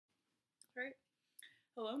Great.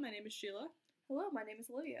 Hello, my name is Sheila, Hello, my name is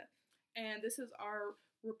Olivia. and this is our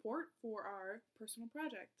report for our personal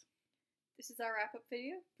project. This is our wrap-up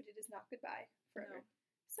video, but it is not goodbye forever. No,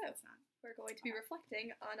 So, It's not. we're going to be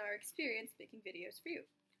reflecting on our experience making videos for you.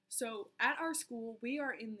 So, at our school, we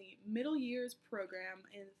are in the middle years program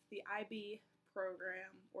in the IB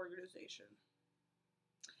program organization.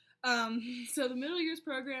 So the middle years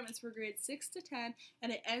program is for grades 6 to 10,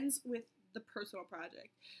 and it ends with the personal project,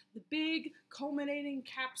 the big culminating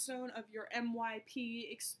capstone of your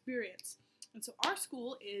MYP experience. And so our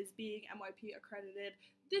school is being MYP accredited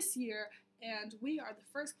this year, and we are the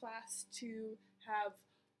first class to have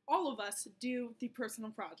all of us do the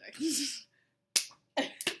personal project.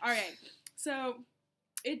 Alright, so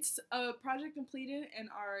it's a project completed in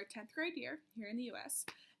our 10th grade year here in the US,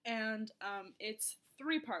 and it's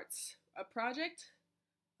 3 parts: a project,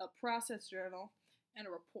 a process journal, and a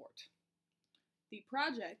report. The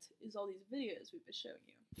project is all these videos we've been showing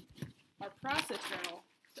you. Our process journal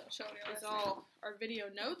is all our video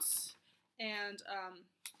notes and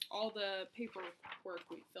all the paperwork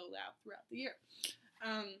we filled out throughout the year.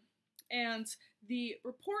 And the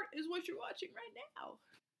report is what you're watching right now.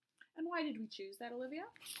 And why did we choose that, Olivia?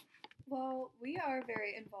 Well, we are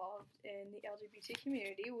very involved in the LGBT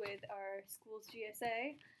community with our school's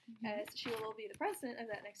GSA, as Sheila will be the president of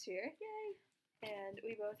that next year. Yay! And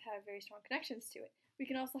we both have very strong connections to it. We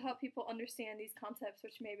can also help people understand these concepts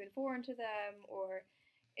which may have been foreign to them or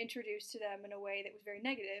introduced to them in a way that was very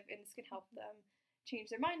negative, and this can help them change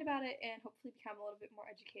their mind about it and hopefully become a little bit more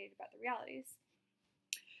educated about the realities.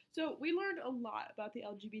 So we learned a lot about the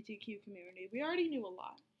LGBTQ community. We already knew a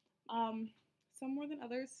lot. Some more than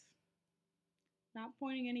others. Not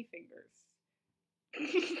pointing any fingers.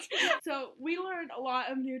 So we learned a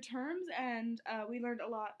lot of new terms, and we learned a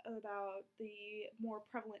lot about the more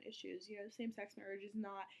prevalent issues. You know, same-sex marriage is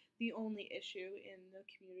not the only issue in the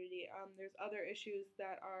community. There's other issues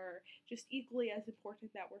that are just equally as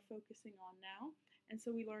important that we're focusing on now. And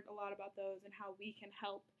so we learned a lot about those and how we can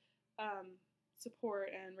help support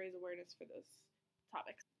and raise awareness for those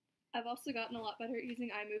topics. I've also gotten a lot better at using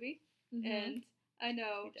iMovie, and I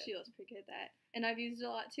know Sheila's pretty good at that. And I've used it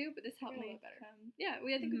a lot too, but this helped me better.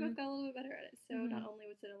 I think we both got a little bit better at it. So not only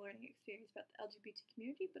was it a learning experience about the LGBT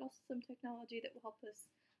community, but also some technology that will help us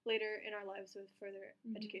later in our lives with further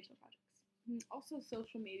educational projects. Also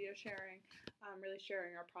social media sharing, really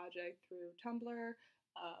sharing our project through Tumblr.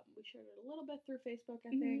 We shared it a little bit through Facebook,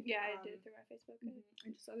 I think. Yeah, I did it through my Facebook.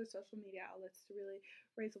 And just other social media outlets to really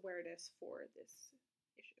raise awareness for this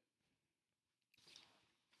issue.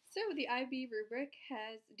 So the IB rubric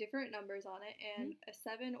has different numbers on it, and a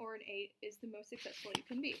 7 or an 8 is the most successful you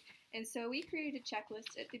can be. And so we created a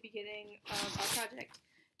checklist at the beginning of our project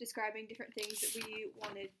describing different things that we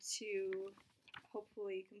wanted to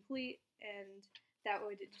hopefully complete, and that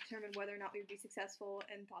would determine whether or not we would be successful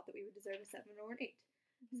and thought that we would deserve a 7 or an 8.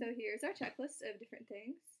 So here's our checklist of different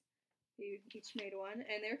things. We each made one,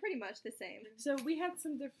 and they're pretty much the same. So we had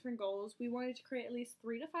some different goals. We wanted to create at least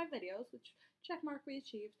 3 to 5 videos, which checkmark we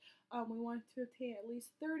achieved. We wanted to obtain at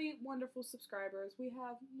least 30 wonderful subscribers. We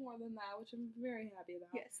have more than that, which I'm very happy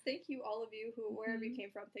about. Yes, thank you all of you who, wherever you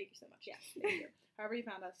came from, thank you so much. Yes, thank you. However you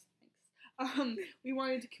found us, thanks. We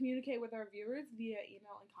wanted to communicate with our viewers via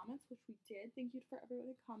email and comments, which we did. Thank you for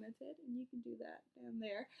everyone who commented, and you can do that down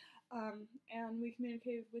there. And we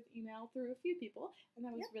communicated with email through a few people, and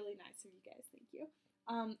that was really nice of you guys. Thank you.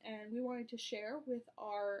 And we wanted to share with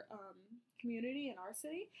our community in our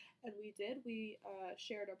city, and we did. We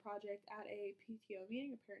shared our project at a PTO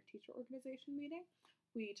meeting, a parent-teacher organization meeting.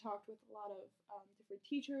 We talked with a lot of different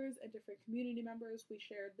teachers and different community members. We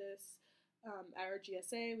shared this at our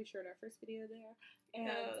GSA. We shared our first video there, and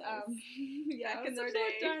back in their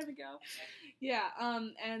day. Time ago. Yeah,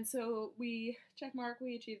 and so we checkmark,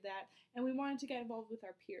 we achieved that, and we wanted to get involved with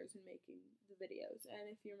our peers in making the videos. And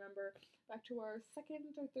if you remember back to our 2nd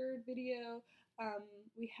or 3rd video,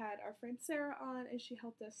 we had our friend Sarah on, and she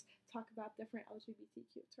helped us talk about different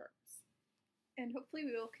LGBTQ terms. And hopefully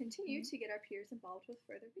we will continue to get our peers involved with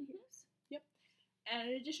further videos. Yep. And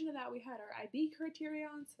in addition to that, we had our IB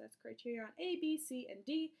criterion, so that's criterion A, B, C, and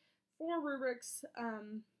D, 4 rubrics: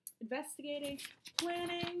 investigating,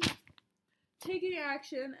 planning, taking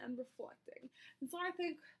action, and reflecting. And so I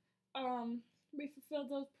think we fulfilled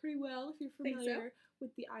those pretty well if you're familiar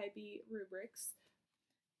with the IB rubrics.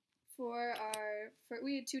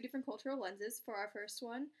 We had 2 different cultural lenses for our first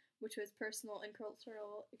one, which was personal and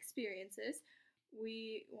cultural experiences.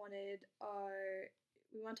 We wanted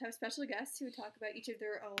to have special guests who would talk about each of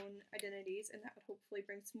their own identities, and that would hopefully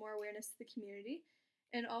bring some more awareness to the community.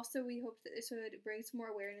 And also, we hope that this would bring some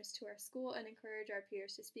more awareness to our school and encourage our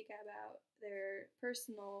peers to speak about their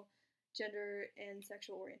personal gender and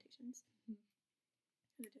sexual orientations and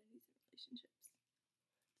identities and relationships.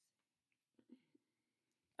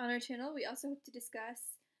 On our channel, we also hope to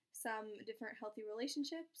discuss some different healthy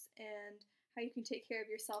relationships and how you can take care of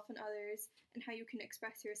yourself and others, and how you can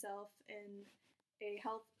express yourself in a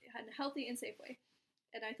healthy and safe way.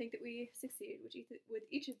 And I think that we succeeded with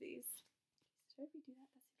each of these. Should we do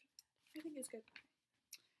that? I think it's good.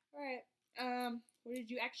 All right. What did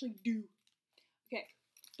you actually do? Okay,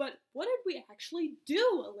 but what did we actually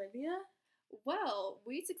do, Olivia? Well,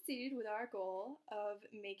 we succeeded with our goal of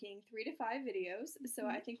making 3 to 5 videos, so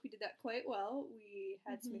I think we did that quite well. We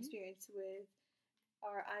had some experience with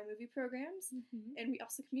our iMovie programs, and we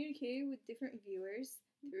also communicated with different viewers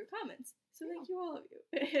through comments. So thank you, all of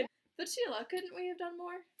you. But Sheila, couldn't we have done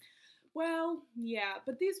more? Well, yeah,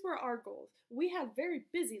 but these were our goals. We had very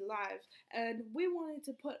busy lives, and we wanted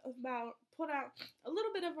to put out a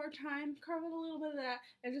little bit of our time, carve out a little bit of that,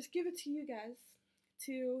 and just give it to you guys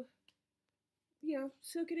to,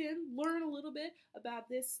 soak it in, learn a little bit about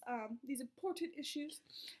these important issues.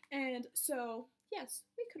 And so, yes,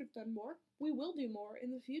 we could have done more. We will do more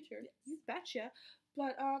in the future. Yes. You betcha.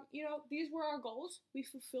 But, these were our goals. We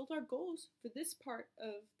fulfilled our goals for this part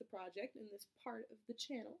of the project and this part of the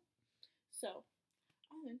channel. So,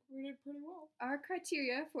 I think we did pretty well. Our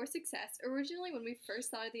criteria for success, originally when we first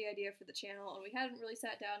thought of the idea for the channel and we hadn't really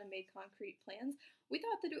sat down and made concrete plans, we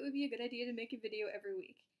thought that it would be a good idea to make a video every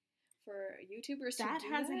week. For YouTubers that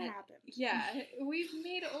hasn't happened. Yeah, we've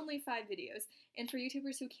made only 5 videos. And for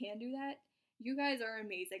YouTubers who can do that, you guys are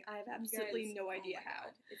amazing. I have absolutely no idea how.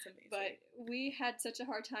 God, it's amazing. But we had such a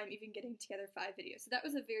hard time even getting together 5 videos. So that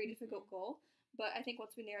was a very difficult goal. But I think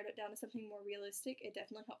once we narrowed it down to something more realistic, it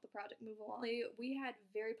definitely helped the project move along. We had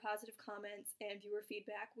very positive comments and viewer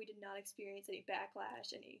feedback. We did not experience any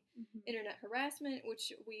backlash, any internet harassment,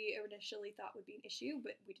 which we initially thought would be an issue,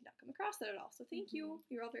 but we did not come across that at all. So thank you.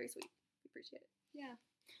 You're all very sweet. We appreciate it. Yeah.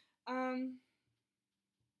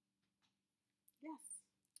 Yes.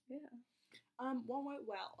 Yeah. One went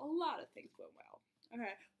well. A lot of things went well.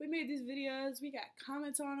 Okay, we made these videos, we got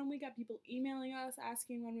comments on them, we got people emailing us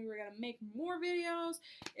asking when we were going to make more videos.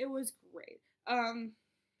 It was great.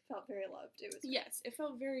 Felt very loved. It was great. Yes, it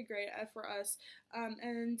felt very great for us.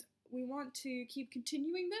 And we want to keep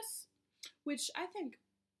continuing this, which I think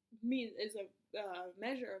is a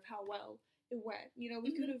measure of how well it went.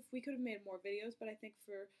 We could have made more videos, but I think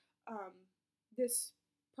for this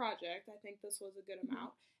project, I think this was a good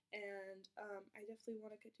amount. And I definitely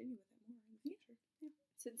want to continue with it more in the future. Yeah.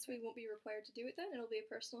 Since we won't be required to do it then, it'll be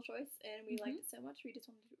a personal choice, and we liked it so much, we just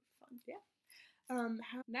wanted to do it for fun. Yeah.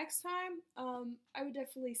 Next time, I would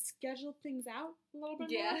definitely schedule things out a little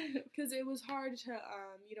bit more, because it was hard to,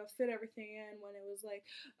 fit everything in when it was like,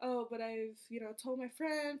 oh, but I've, told my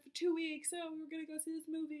friend for 2 weeks, oh, we're gonna go see this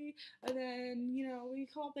movie, and then, we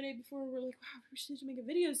called the day before, we're like, wow, we should make a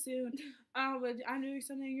video soon, but I'm doing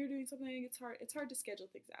something, you're doing something, it's hard to schedule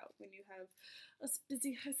things out when you have us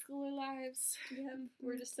busy high schooler lives. Yeah,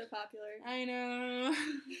 we're just so popular. I know.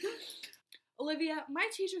 Olivia, my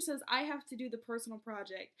teacher says I have to do the personal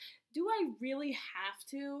project. Do I really have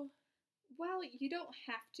to? Well, you don't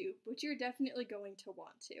have to, but you're definitely going to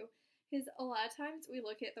want to. Because a lot of times we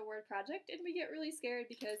look at the word project and we get really scared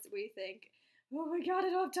because we think, oh my god, I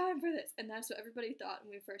don't have time for this. And that's what everybody thought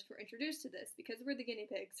when we first were introduced to this. Because we're the guinea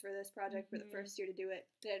pigs for this project for the first year to do it.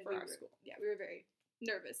 Then for our school. Yeah, we were very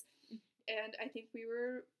nervous. And I think we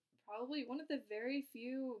were probably one of the very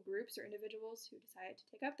few groups or individuals who decided to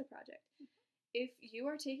take up the project. If you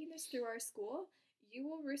are taking this through our school, you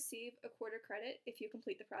will receive a quarter credit if you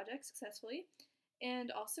complete the project successfully. And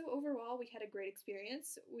also, overall, we had a great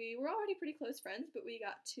experience. We were already pretty close friends, but we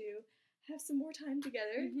got to have some more time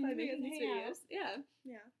together by making these videos. Yeah.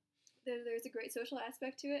 There's a great social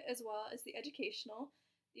aspect to it, as well as the educational.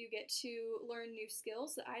 You get to learn new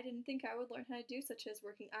skills that I didn't think I would learn how to do, such as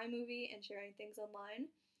working iMovie and sharing things online.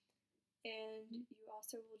 And you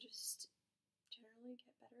also will just generally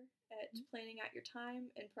get better at planning out your time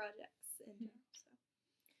and projects in general.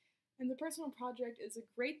 And the personal project is a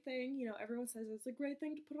great thing. Everyone says it's a great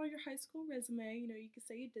thing to put on your high school resume. You can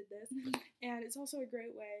say you did this. And it's also a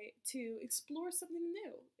great way to explore something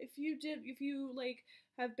new. If you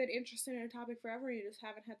have been interested in a topic forever and you just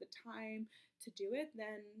haven't had the time to do it,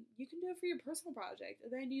 then you can do it for your personal project.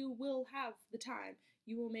 And then you will have the time.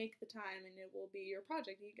 You will make the time and it will be your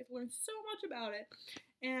project. And you get to learn so much about it.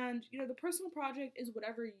 And, the personal project is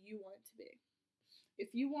whatever you want it to be.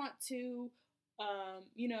 If you want to,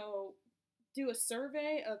 do a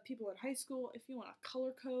survey of people in high school, if you want to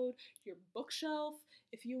color code your bookshelf,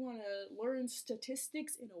 if you want to learn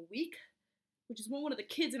statistics in a week, which is what one of the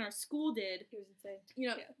kids in our school did. It was insane. You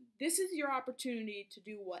know, this is your opportunity to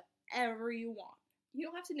do whatever you want. You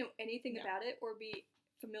don't have to know anything about it or be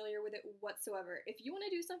familiar with it whatsoever. If you want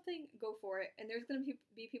to do something, go for it. And there's going to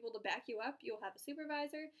be people to back you up. You'll have a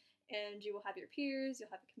supervisor, and you will have your peers.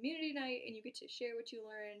 You'll have a community night, and you get to share what you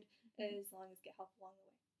learned as long as get help along the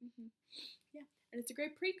way. Yeah, and it's a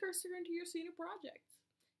great precursor into your senior project.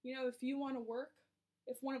 You know, if you want to work,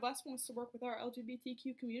 if one of us wants to work with our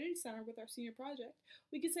LGBTQ community center with our senior project,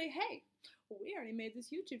 we could say, hey, well, we already made this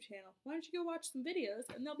YouTube channel. Why don't you go watch some videos?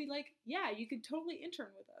 And they'll be like, yeah, you could totally intern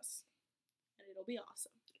with us. And it'll be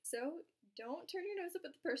awesome. So don't turn your nose up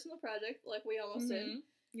at the personal project like we almost did.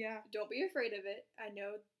 Yeah. Don't be afraid of it. I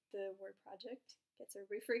know the word project gets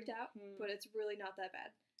everybody freaked out, but it's really not that bad.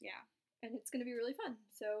 Yeah. And it's going to be really fun.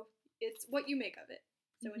 So it's what you make of it.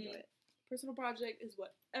 So enjoy it. Personal project is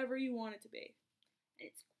whatever you want it to be.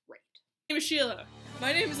 It's great. My name is Sheila.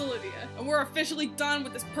 My name is Olivia. And we're officially done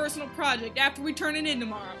with this personal project after we turn it in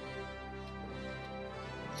tomorrow.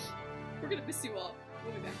 We're going to miss you all.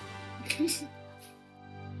 We'll be back.